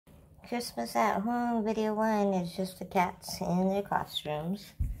Christmas at Home video 1 is just the cats in their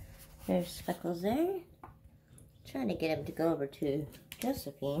costumes. There's Speckles there. Trying to get him to go over to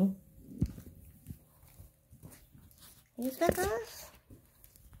Josephine. Hey, Speckles?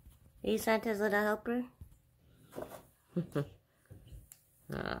 Are you Santa's little helper?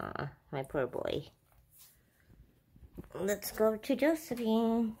 Aw, my poor boy. Let's go to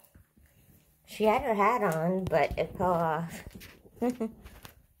Josephine. She had her hat on, but it fell off.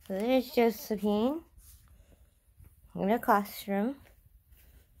 So there's Josephine in her costume.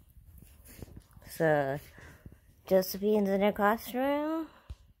 So Josephine's in her costume,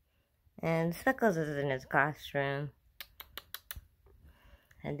 and Speckles is in his costume.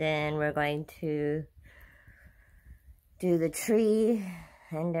 And then we're going to do the tree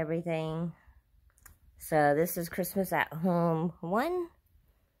and everything. So this is Christmas at Home 1.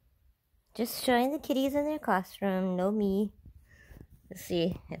 Just showing the kitties in their costume, no me. Let's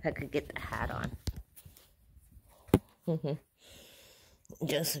see if I could get the hat on.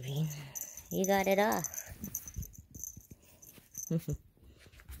 Josephine, you got it off.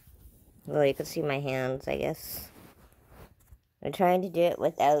 Well, you can see my hands, I guess. I'm trying to do it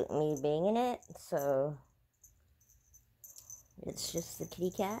without me being in it, so it's just the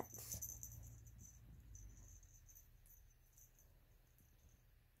kitty cats.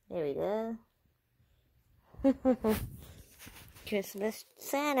 There we go. Christmas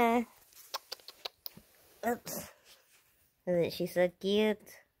Santa. Oops. Isn't she so cute?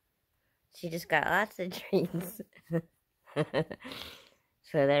 She just got lots of treats.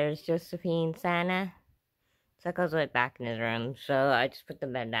 So there's Josephine Santa. Speckles went back in his room, so I just put the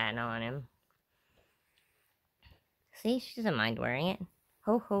bandana on him. See, she doesn't mind wearing it.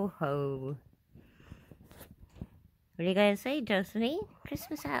 Ho, ho, ho. What are you guys say, Josephine?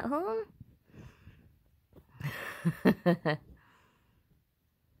 Christmas at home?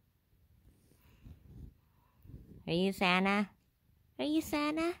 Are you Santa? Are you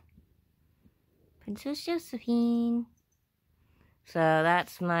Santa? Princess Josephine. So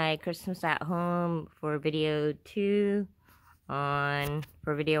that's my Christmas at Home for video 2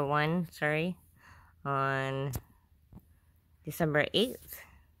 for video 1, sorry, on December 8th.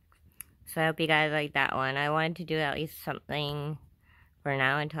 So I hope you guys like that one. I wanted to do at least something for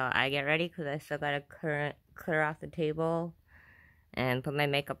now until I get ready, because I still gotta clear off the table and put my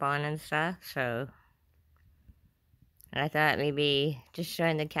makeup on and stuff. So I thought maybe just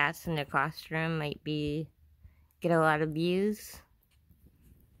showing the cats in their costume might get a lot of views.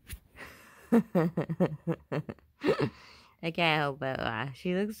 I can't help but laugh.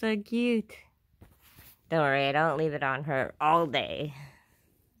 She looks so cute. Don't worry, I don't leave it on her all day.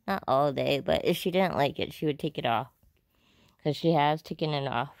 Not all day, but if she didn't like it, she would take it off. Because she has taken it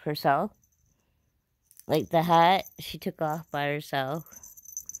off herself. Like the hat, she took off by herself.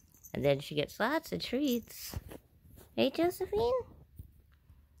 And then she gets lots of treats. Hey, Josephine?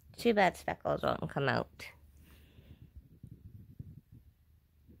 Too bad Speckles won't come out.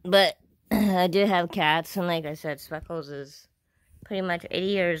 But I do have cats, and like I said, Speckles is pretty much 80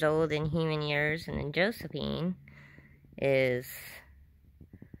 years old in human years, and then Josephine is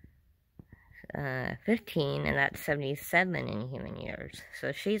 15, and that's 77 in human years.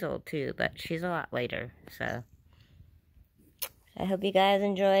 So she's old too, but she's a lot later. So I hope you guys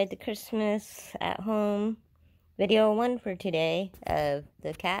enjoyed the Christmas at Home video 1 for today of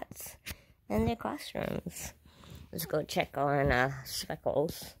the cats and their costumes. Let's go check on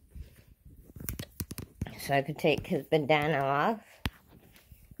Speckles, so I could take his bandana off.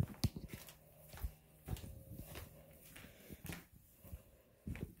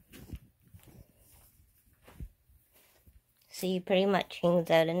 See, he pretty much hangs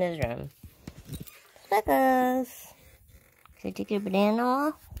out in his room. Speckles! Can I take your bandana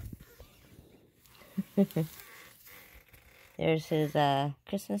off? There's his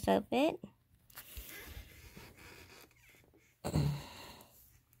Christmas outfit.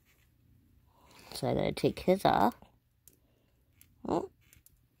 So I gotta take his off. Oh.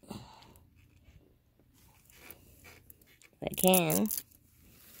 If I can.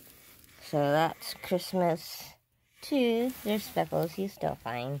 So that's Christmas 2. There's Speckles. He's still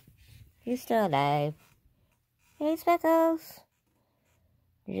fine. He's still alive. Hey, Speckles.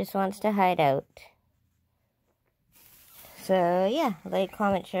 He just wants to hide out. So, yeah. Like,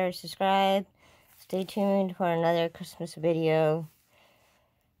 comment, share, subscribe. Stay tuned for another Christmas video.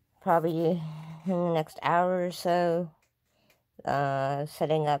 Probably in the next hour or so.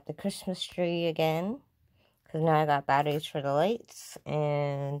 Setting up the Christmas tree again. Because now I got batteries for the lights.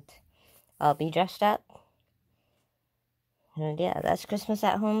 And I'll be dressed up. And yeah, that's Christmas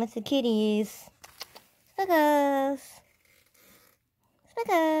at Home with the kitties. Speckles!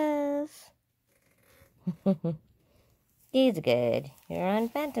 Speckles! videos. He's good. You're on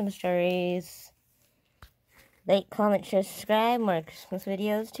Phantom Stories. Like, comment, share, subscribe. More Christmas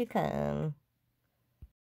videos to come.